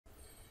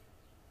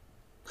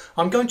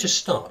I'm going to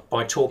start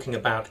by talking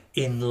about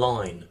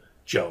inline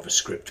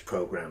JavaScript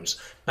programs.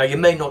 Now, you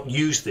may not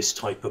use this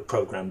type of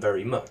program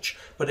very much,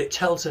 but it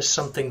tells us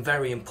something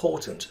very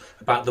important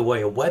about the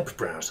way a web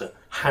browser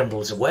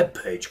handles a web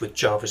page with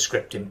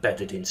JavaScript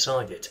embedded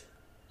inside it.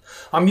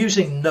 I'm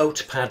using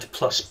Notepad++,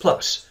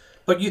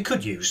 but you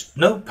could use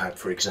Notepad,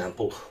 for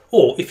example,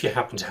 or if you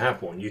happen to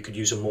have one, you could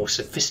use a more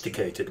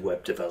sophisticated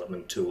web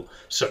development tool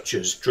such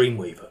as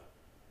Dreamweaver.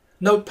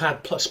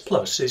 Notepad++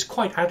 is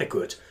quite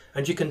adequate,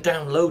 and you can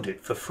download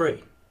it for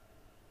free.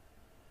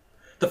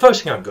 The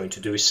first thing I'm going to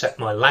do is set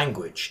my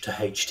language to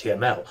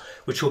HTML,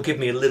 which will give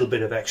me a little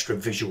bit of extra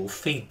visual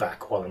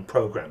feedback while I'm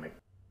programming.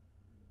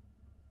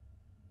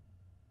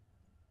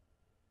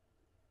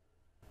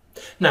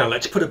 Now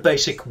let's put a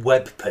basic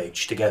web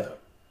page together.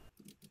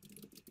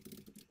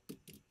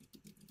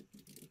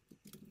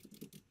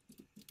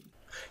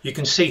 You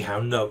can see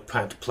how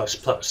Notepad++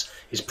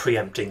 is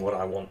preempting what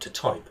I want to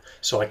type,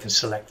 so I can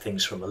select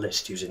things from a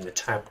list using the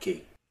Tab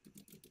key.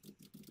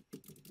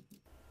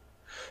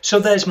 So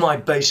there's my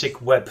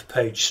basic web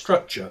page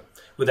structure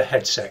with a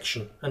head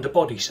section and a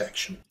body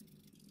section.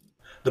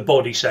 The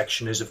body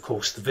section is of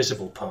course the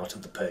visible part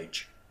of the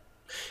page.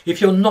 If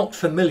you're not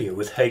familiar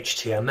with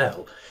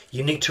HTML,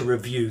 you need to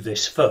review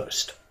this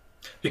first,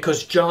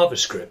 because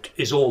JavaScript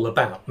is all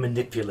about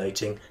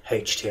manipulating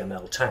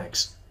HTML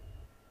tags.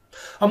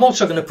 I'm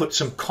also going to put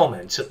some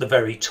comments at the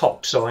very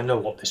top so I know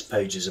what this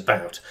page is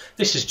about.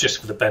 This is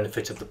just for the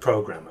benefit of the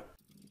programmer.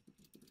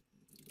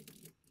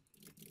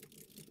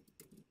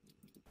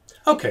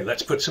 Okay,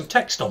 let's put some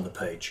text on the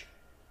page.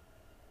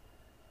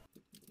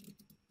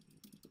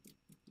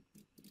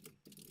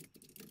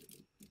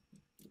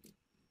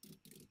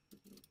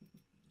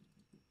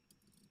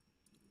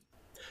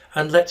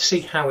 And let's see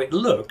how it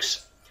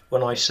looks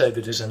when I save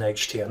it as an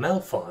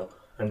HTML file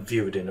and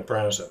view it in a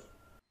browser.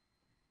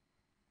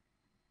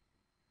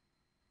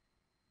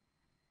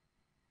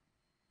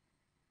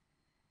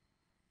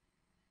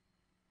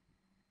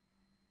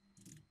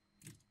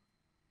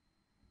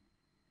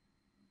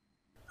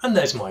 And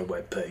there's my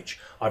web page.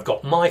 I've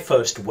got my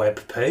first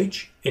web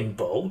page in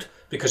bold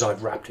because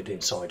I've wrapped it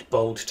inside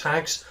bold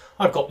tags.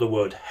 I've got the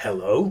word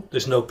hello,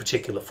 there's no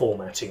particular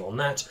formatting on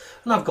that,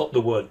 and I've got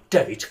the word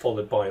date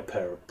followed by a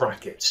pair of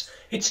brackets.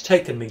 It's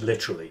taken me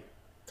literally.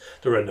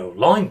 There are no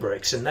line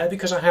breaks in there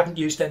because I haven't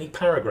used any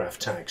paragraph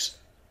tags.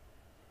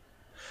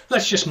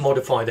 Let's just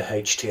modify the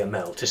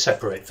HTML to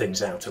separate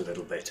things out a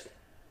little bit.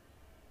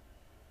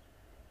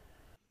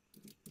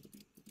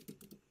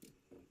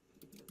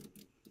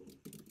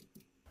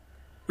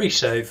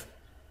 Resave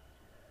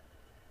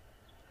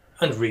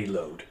and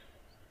reload.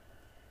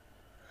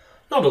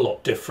 Not a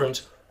lot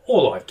different,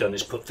 all I've done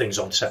is put things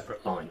on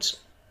separate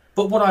lines.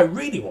 But what I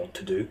really want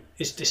to do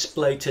is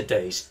display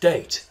today's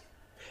date.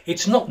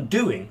 It's not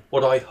doing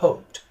what I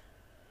hoped.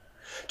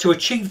 To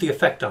achieve the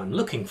effect I'm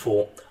looking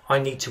for, I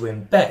need to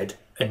embed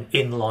an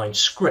inline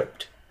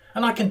script,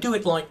 and I can do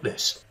it like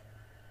this.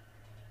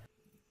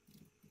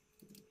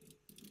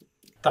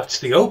 That's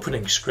the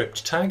opening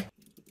script tag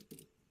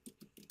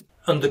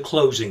and the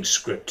closing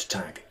script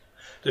tag.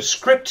 The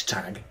script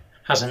tag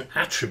has an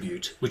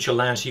attribute which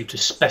allows you to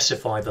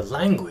specify the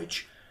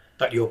language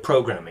that you're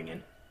programming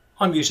in.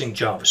 I'm using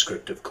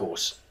JavaScript, of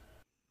course.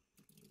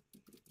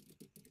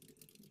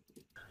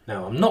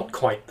 Now I'm not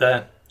quite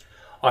there.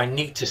 I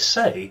need to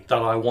say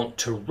that I want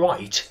to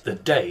write the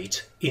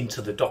date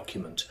into the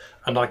document,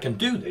 and I can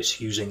do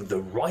this using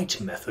the write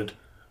method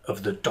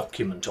of the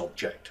document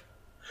object.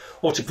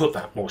 Or to put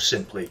that more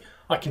simply,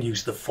 I can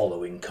use the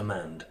following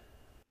command.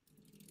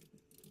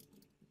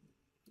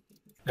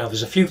 Now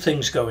there's a few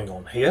things going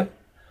on here.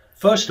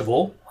 First of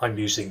all, I'm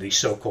using the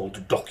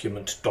so-called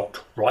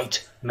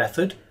document.write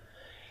method,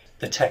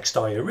 the text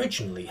I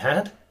originally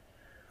had,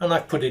 and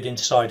I've put it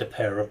inside a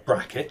pair of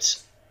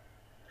brackets.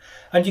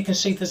 And you can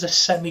see there's a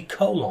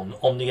semicolon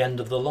on the end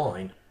of the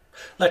line.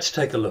 Let's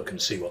take a look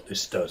and see what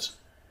this does.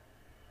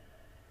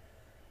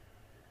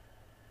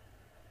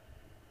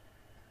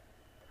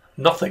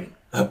 Nothing,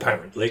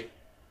 apparently.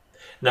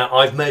 Now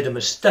I've made a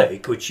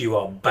mistake which you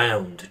are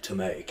bound to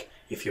make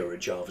if you're a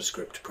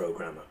JavaScript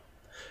programmer.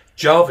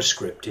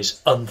 JavaScript is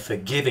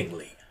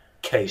unforgivingly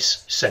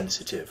case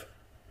sensitive.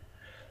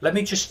 Let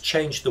me just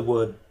change the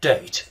word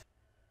date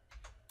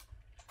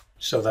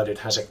so that it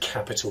has a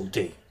capital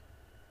D,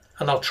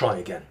 and I'll try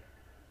again.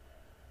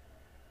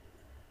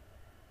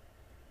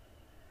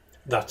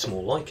 That's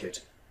more like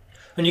it.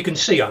 And you can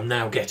see I'm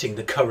now getting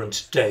the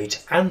current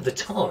date and the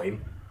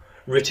time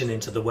written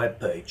into the web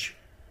page.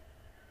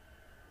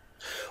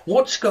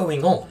 What's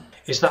going on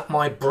is that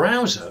my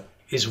browser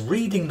is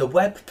reading the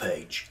web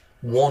page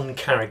one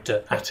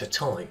character at a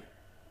time.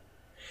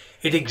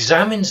 It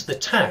examines the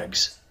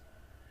tags,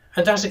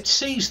 and as it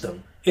sees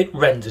them, it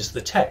renders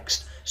the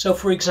text. So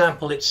for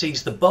example, it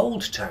sees the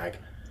bold tag,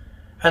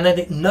 and then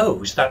it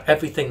knows that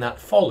everything that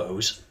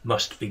follows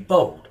must be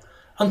bold,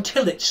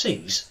 until it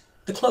sees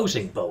the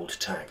closing bold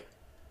tag.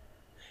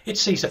 It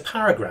sees a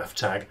paragraph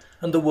tag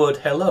and the word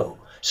hello,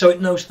 so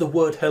it knows the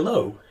word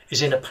hello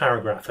is in a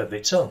paragraph of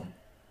its own.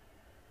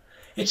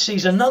 It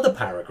sees another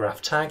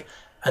paragraph tag,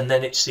 and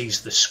then it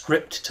sees the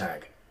script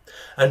tag.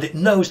 And it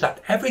knows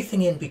that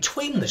everything in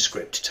between the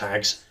script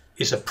tags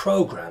is a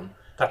program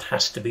that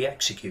has to be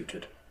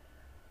executed.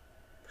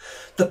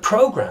 The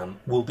program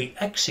will be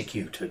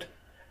executed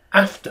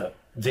after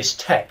this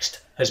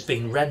text has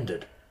been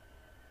rendered.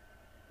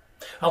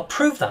 I'll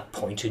prove that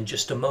point in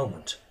just a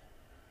moment.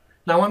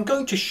 Now I'm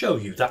going to show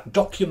you that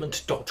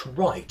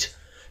document.write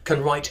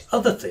can write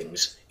other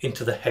things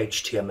into the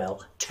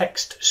HTML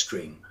text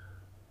stream.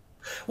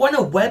 When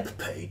a web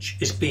page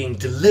is being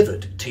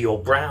delivered to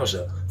your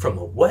browser from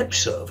a web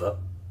server,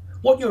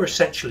 what you're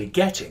essentially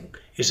getting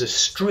is a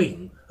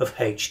stream of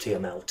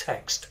HTML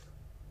text.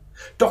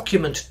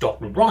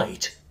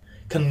 Document.write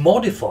can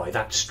modify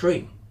that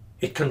stream.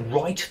 It can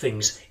write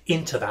things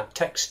into that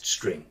text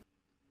stream.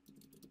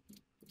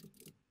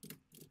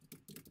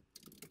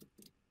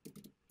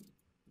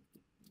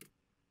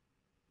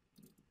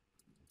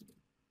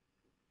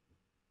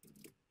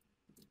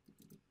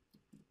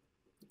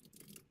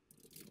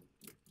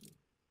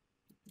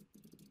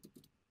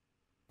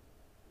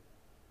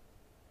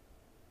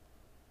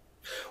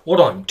 What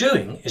I'm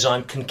doing is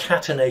I'm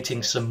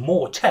concatenating some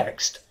more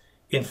text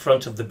in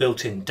front of the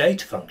built-in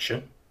date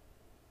function.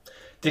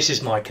 This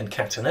is my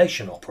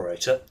concatenation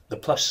operator, the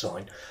plus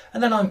sign,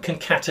 and then I'm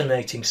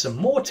concatenating some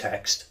more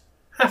text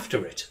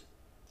after it.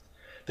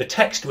 The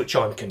text which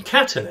I'm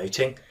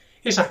concatenating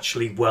is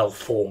actually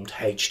well-formed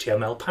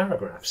HTML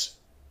paragraphs.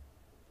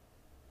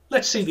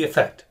 Let's see the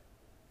effect.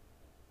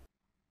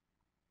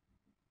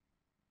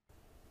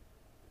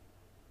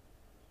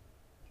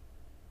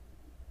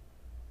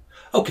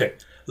 Okay,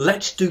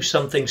 let's do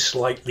something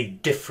slightly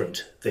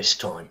different this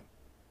time.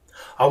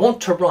 I want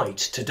to write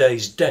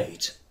today's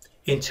date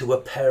into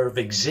a pair of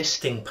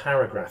existing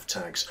paragraph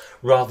tags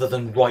rather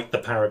than write the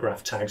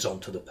paragraph tags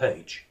onto the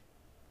page.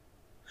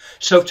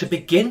 So to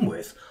begin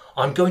with,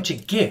 I'm going to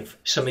give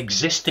some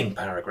existing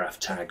paragraph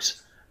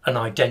tags an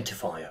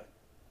identifier.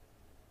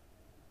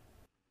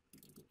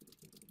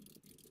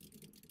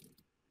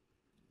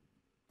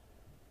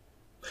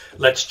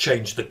 Let's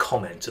change the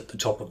comment at the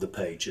top of the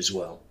page as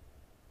well.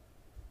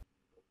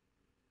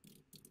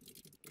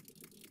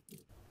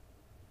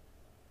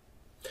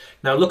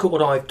 Now look at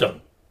what I've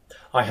done.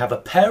 I have a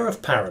pair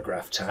of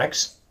paragraph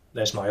tags.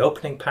 There's my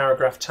opening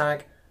paragraph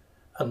tag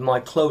and my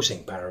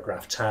closing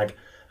paragraph tag,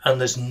 and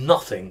there's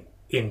nothing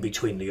in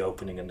between the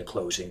opening and the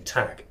closing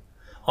tag.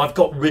 I've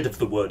got rid of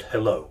the word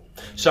hello,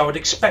 so I would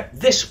expect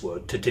this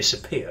word to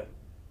disappear.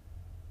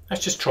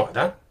 Let's just try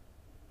that.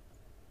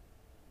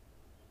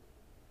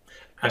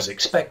 As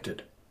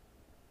expected.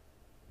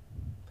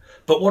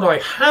 But what I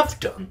have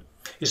done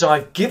is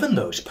I've given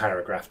those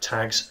paragraph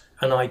tags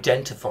an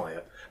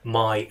identifier,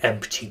 my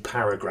empty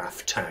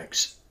paragraph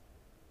tags.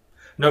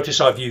 Notice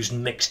I've used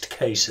mixed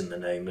case in the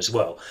name as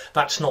well.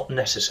 That's not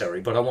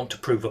necessary, but I want to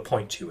prove a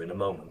point to you in a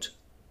moment.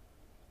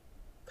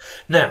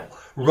 Now,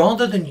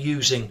 rather than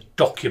using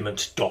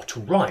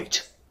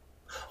document.write,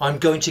 I'm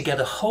going to get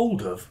a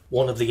hold of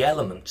one of the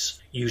elements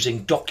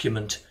using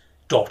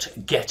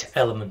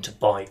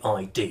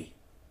document.getElementById.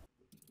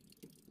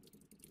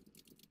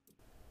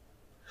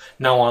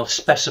 Now I'll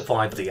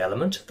specify the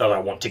element that I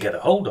want to get a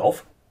hold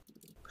of.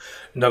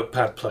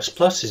 Notepad++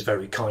 is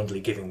very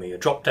kindly giving me a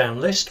drop-down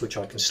list which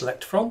I can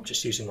select from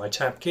just using my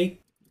tab key.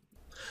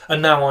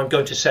 And now I'm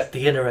going to set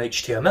the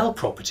InnerHTML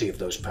property of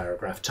those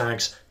paragraph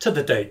tags to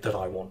the date that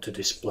I want to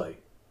display.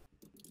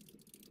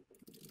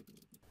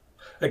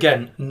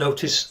 Again,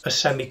 notice a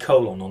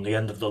semicolon on the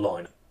end of the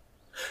line.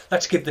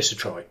 Let's give this a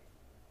try.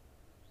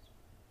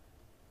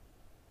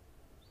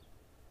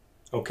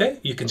 Okay,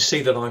 you can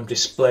see that I'm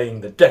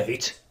displaying the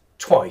date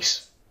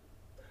twice.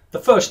 The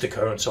first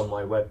occurrence on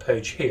my web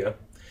page here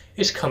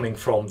is coming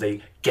from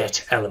the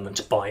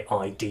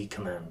getElementById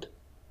command.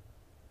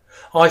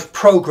 I've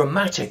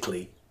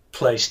programmatically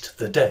placed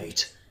the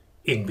date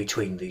in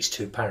between these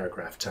two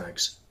paragraph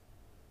tags.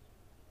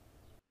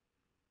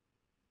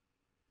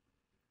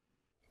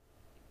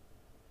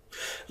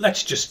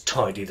 Let's just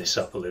tidy this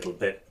up a little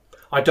bit.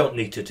 I don't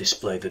need to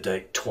display the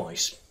date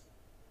twice.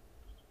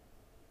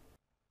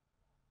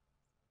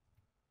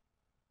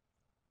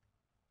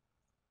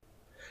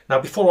 Now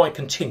before I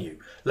continue,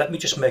 let me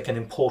just make an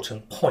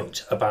important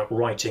point about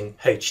writing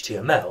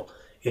HTML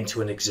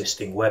into an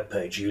existing web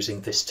page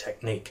using this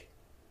technique.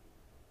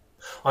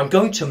 I'm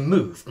going to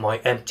move my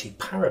empty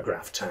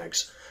paragraph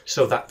tags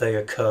so that they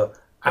occur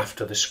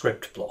after the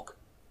script block.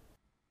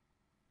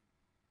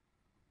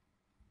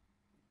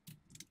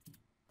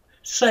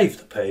 Save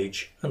the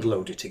page and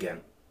load it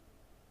again.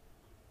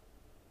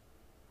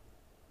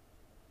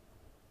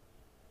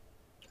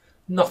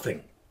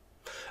 Nothing.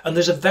 And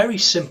there's a very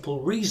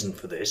simple reason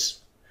for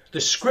this.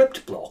 The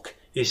script block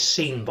is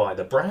seen by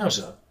the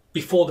browser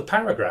before the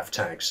paragraph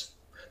tags.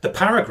 The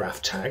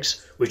paragraph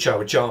tags, which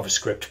our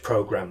JavaScript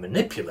program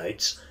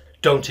manipulates,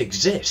 don't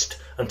exist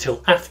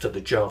until after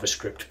the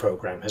JavaScript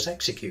program has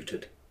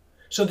executed.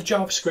 So the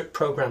JavaScript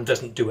program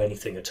doesn't do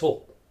anything at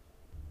all.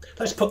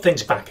 Let's put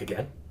things back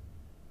again.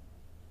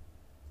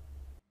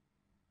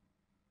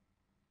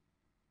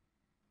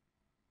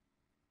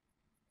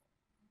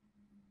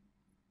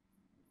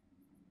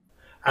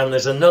 And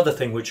there's another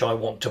thing which I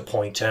want to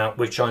point out,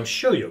 which I'm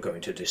sure you're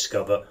going to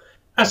discover.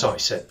 As I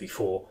said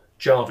before,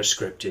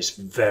 JavaScript is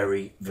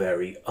very,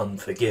 very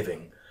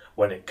unforgiving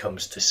when it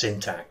comes to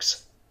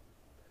syntax.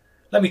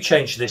 Let me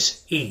change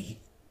this E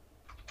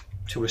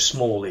to a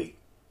small e.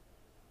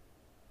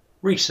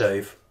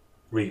 Resave,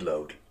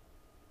 reload.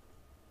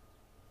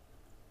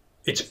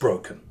 It's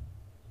broken.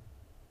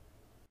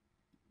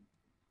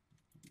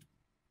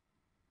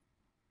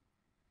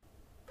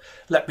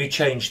 Let me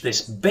change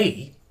this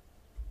B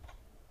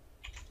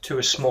to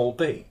a small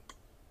b.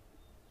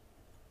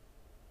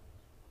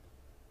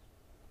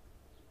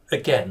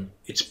 Again,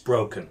 it's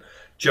broken.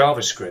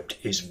 JavaScript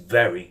is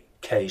very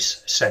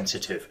case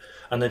sensitive,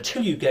 and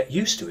until you get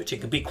used to it, it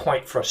can be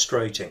quite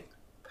frustrating.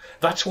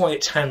 That's why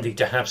it's handy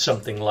to have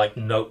something like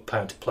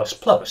Notepad++,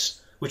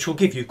 which will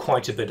give you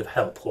quite a bit of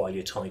help while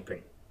you're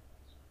typing.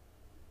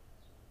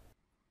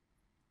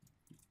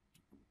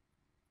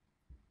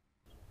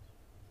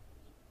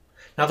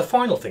 Now the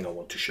final thing I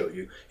want to show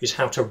you is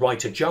how to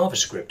write a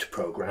JavaScript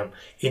program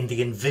in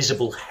the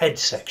invisible head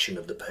section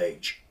of the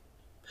page.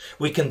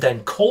 We can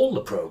then call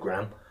the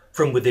program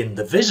from within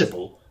the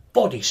visible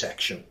body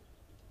section.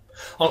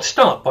 I'll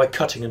start by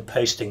cutting and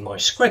pasting my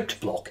script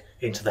block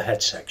into the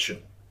head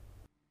section.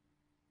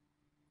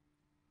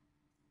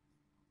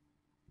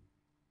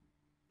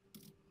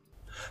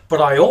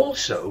 But I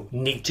also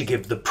need to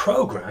give the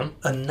program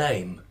a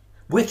name.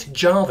 With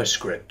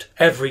JavaScript,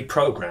 every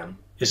program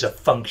is a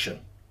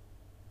function.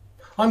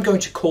 I'm going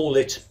to call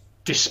it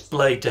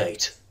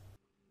displayDate.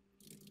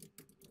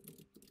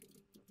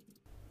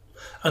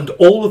 And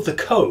all of the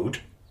code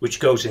which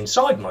goes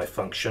inside my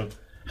function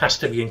has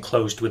to be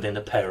enclosed within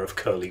a pair of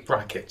curly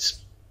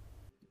brackets.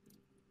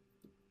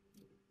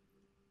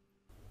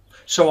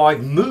 So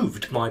I've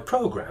moved my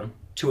program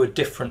to a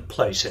different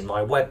place in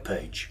my web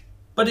page,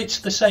 but it's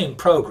the same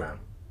program.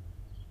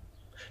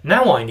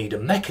 Now I need a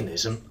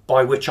mechanism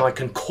by which I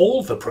can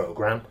call the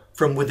program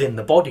from within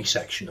the body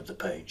section of the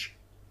page.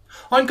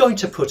 I'm going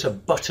to put a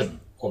button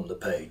on the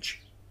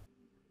page.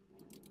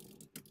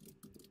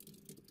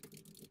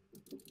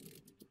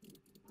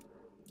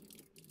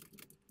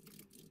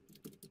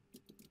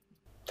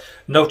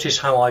 Notice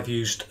how I've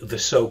used the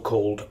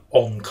so-called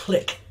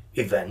onClick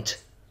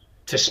event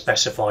to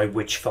specify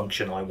which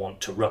function I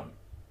want to run.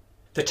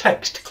 The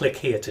text "click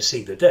here to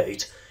see the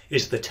date"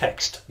 is the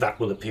text that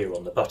will appear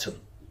on the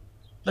button.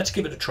 Let's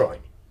give it a try.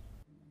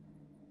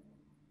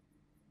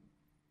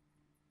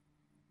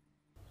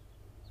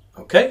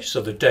 Okay,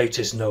 so the date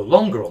is no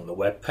longer on the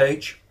web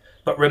page,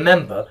 but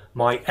remember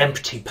my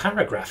empty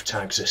paragraph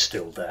tags are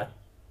still there.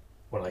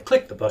 When I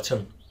click the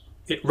button,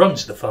 it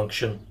runs the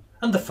function,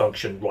 and the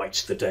function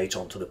writes the date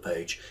onto the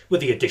page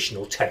with the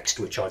additional text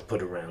which I've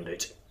put around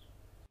it.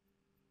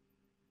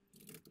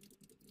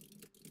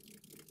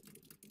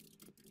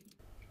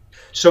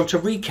 So to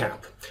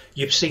recap,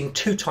 you've seen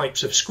two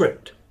types of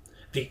script.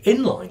 The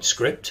inline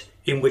script,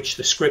 in which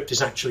the script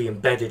is actually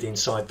embedded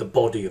inside the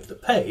body of the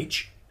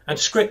page, and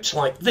scripts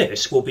like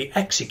this will be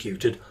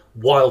executed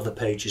while the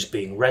page is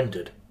being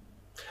rendered.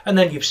 And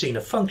then you've seen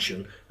a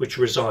function which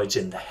resides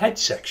in the head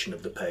section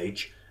of the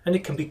page, and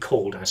it can be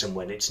called as and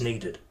when it's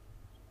needed.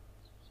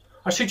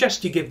 I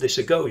suggest you give this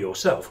a go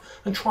yourself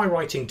and try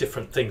writing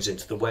different things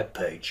into the web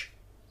page.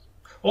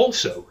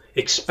 Also,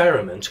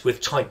 experiment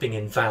with typing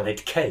in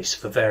valid case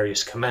for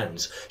various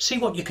commands. See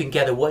what you can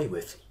get away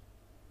with.